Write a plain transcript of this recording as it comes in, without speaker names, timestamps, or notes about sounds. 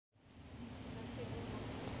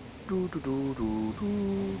Hi,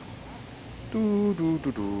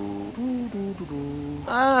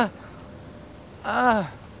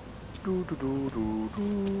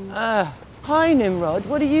 Nimrod.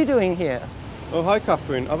 What are you doing here? Oh, hi,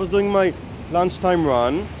 Katharine. I was doing my lunchtime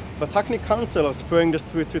run, but Hackney Council are spraying the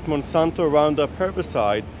streets with Monsanto Roundup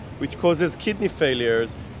herbicide, which causes kidney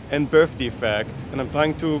failures and birth defects, and I'm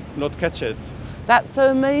trying to not catch it. That's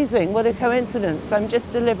so amazing. What a coincidence. I'm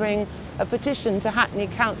just delivering a petition to Hackney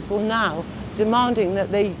Council now, demanding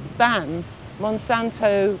that they ban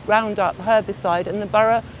Monsanto Roundup herbicide in the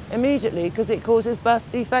borough immediately because it causes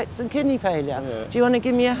birth defects and kidney failure. Yeah. Do you want to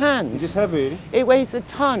give me a hand? Is it heavy? It weighs a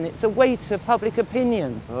ton. It's a weight of public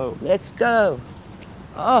opinion. Oh. Let's go.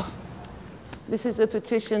 Oh, this is a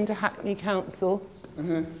petition to Hackney Council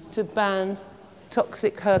to ban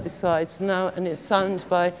toxic herbicides now, and it's signed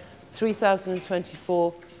by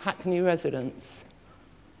 3,024 Hackney residents.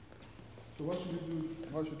 So what should we do?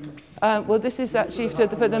 How should we? Well, this is actually for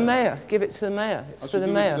the mayor. Give it to the mayor. It's for the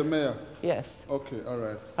mayor. Give it to the mayor? Yes. Okay, all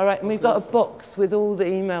right. All right, and we've got a box with all the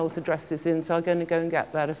emails addresses in, so I'm going to go and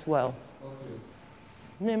get that as well. Okay.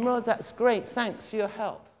 Nimrod, that's great. Thanks for your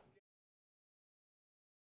help.